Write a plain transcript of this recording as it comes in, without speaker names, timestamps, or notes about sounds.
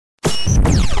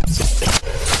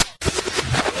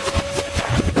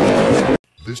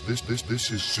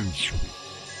This is sensual.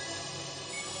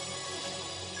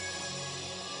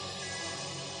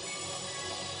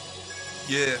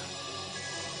 Yeah,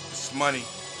 it's money.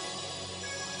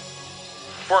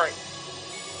 Frank.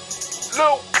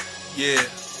 Luke. Yeah,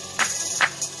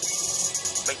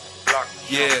 Make the block jump,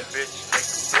 Yeah. bitch. Make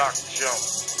the block jump.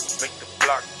 Make the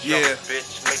block jump, Yeah.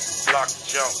 bitch. Make the block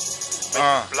jump.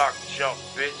 Make the block jump,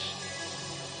 bitch.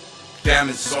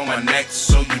 diamonds on my neck,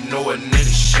 so you know a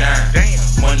nigga shine. Damn.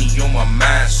 Money on my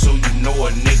mind, so you know a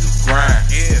nigga grind.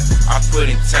 Yeah. I put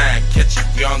in time, catch a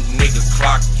young nigga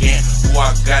clock in. Who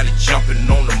I got it jumping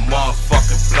on the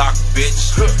motherfucking block,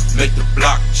 bitch. Make the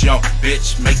block jump,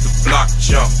 bitch. Make the block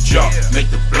jump, jump. Yeah. Make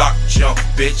the block jump,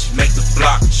 bitch. Make the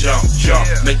block jump, jump.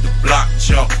 Yeah. Make the block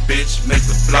jump, bitch. Make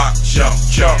the block jump,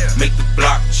 jump. Yeah. Make the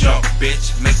block jump, bitch.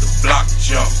 Make the block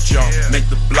jump, jump. Yeah. Make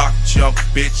the block jump,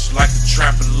 bitch, like a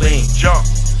trampoline. Jump.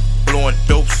 Blowing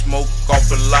dope smoke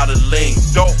off a lot of lean.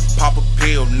 Dope. Pop a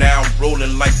pill, now I'm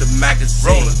rolling like the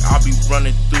magazine. Rollin'. I'll be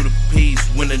running through the peas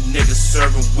when a nigga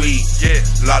serving weed. Yeah.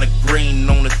 Lot of green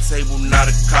on the table, not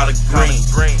a collard green.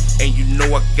 Green. And you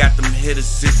know I got them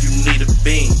hitters if you need a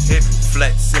beam. Hit me.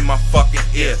 Flats in my fucking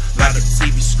ear like a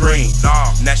TV screen.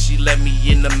 Nah. Now she let me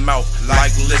in the mouth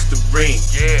like Listerine.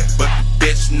 Yeah. But the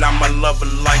bitch not my lover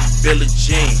like Billie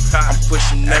Jean. I'm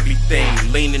pushing everything,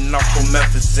 leaning off on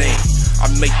methazine. I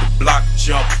make the block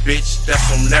jump, bitch, that's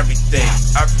on everything.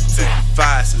 Everything.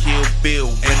 Fives, Kill Bill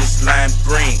when it's lime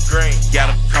green. Green. Got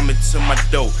 'em coming to my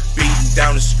door, beating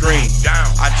down the screen. Down.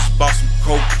 I just bought some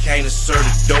cocaine and served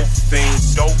the dope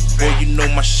fiends. Dope Boy, fiend. you know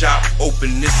my shop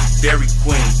open, this is Dairy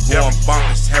Queen. Going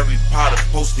bonkers, Harry Potter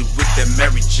posted with that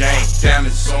Mary Jane.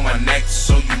 Diamonds on my neck,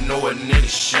 so you know a nigga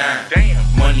shine. Damn.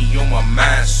 Money on my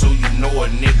mind, so you know a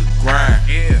nigga grind.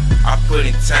 Yeah. I put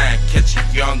in time, catch a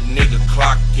young nigga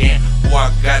clock in. Boy,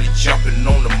 I got it jumping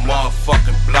on the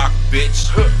motherfucking block, bitch.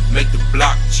 Make the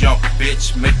block jump,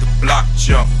 bitch. Make the block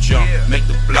jump, jump. Yeah. Make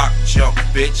the block jump,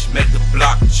 bitch. Make the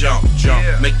block jump, jump.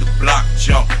 Yeah. Make the block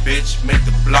jump, bitch. Make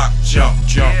the block jump,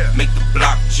 jump. Yeah. Make the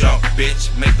block jump, bitch.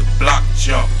 Make the block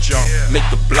jump, jump. Yeah. Make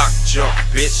the block jump,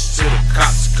 bitch, till the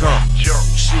cops come. Jump.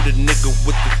 Shoot a nigga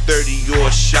with the 30 or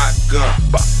a shotgun.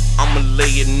 I'ma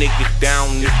lay a nigga down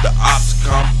if the ops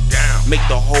come. Down. Make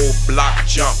the whole block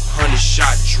jump,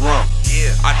 100-shot drum.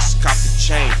 Yeah. I just copped the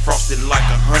chain, frosted like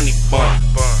a honey bun.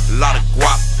 A lot of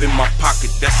guap in my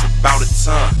pocket, that's about a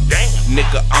ton. Damn.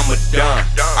 Nigga, I'm a done.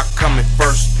 I come in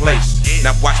first place.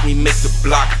 Yeah. Now watch me make the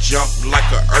block jump like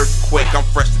an earthquake. I'm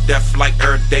fresh to death like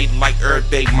every day,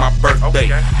 my birthday.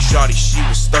 Okay. Shorty, she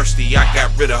was thirsty, I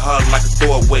got rid of her like a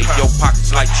throwaway. Your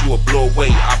pockets like you a blow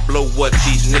away. I blow what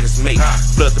these niggas make.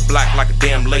 Flood the block like a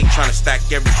damn lake, trying to stack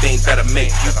everything that I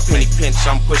make. You penny pinch,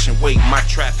 I'm pushing weight. My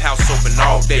trap house open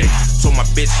all day. Told my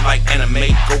bitch like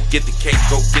anime, go get the cake,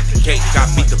 go get the cake. I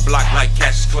beat the block like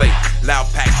Cassius Clay. Loud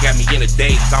pack got me in a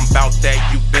daze. I'm about that,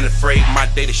 you been afraid. My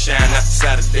day to shine after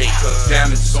Saturday. Cause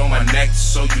diamonds on my neck,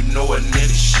 so you know a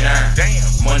nigga shine. Damn.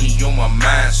 Money on my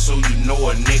mind, so you know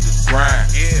a nigga grind.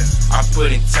 Yeah. I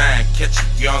put in time, catch a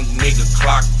young nigga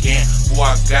clock in. Boy,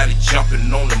 I got it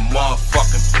jumping on the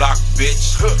motherfucking block,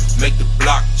 bitch. Make the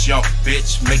block jump,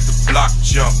 bitch. Make the block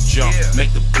jump, jump. Yeah.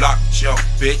 Make the block jump,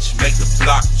 bitch. Make the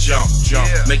block jump, jump.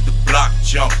 Yeah. Make the block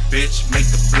jump, bitch. Make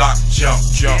the block jump,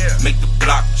 jump. Yeah. Make the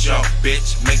block jump,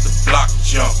 bitch. Make the block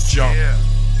jump, jump. Yeah.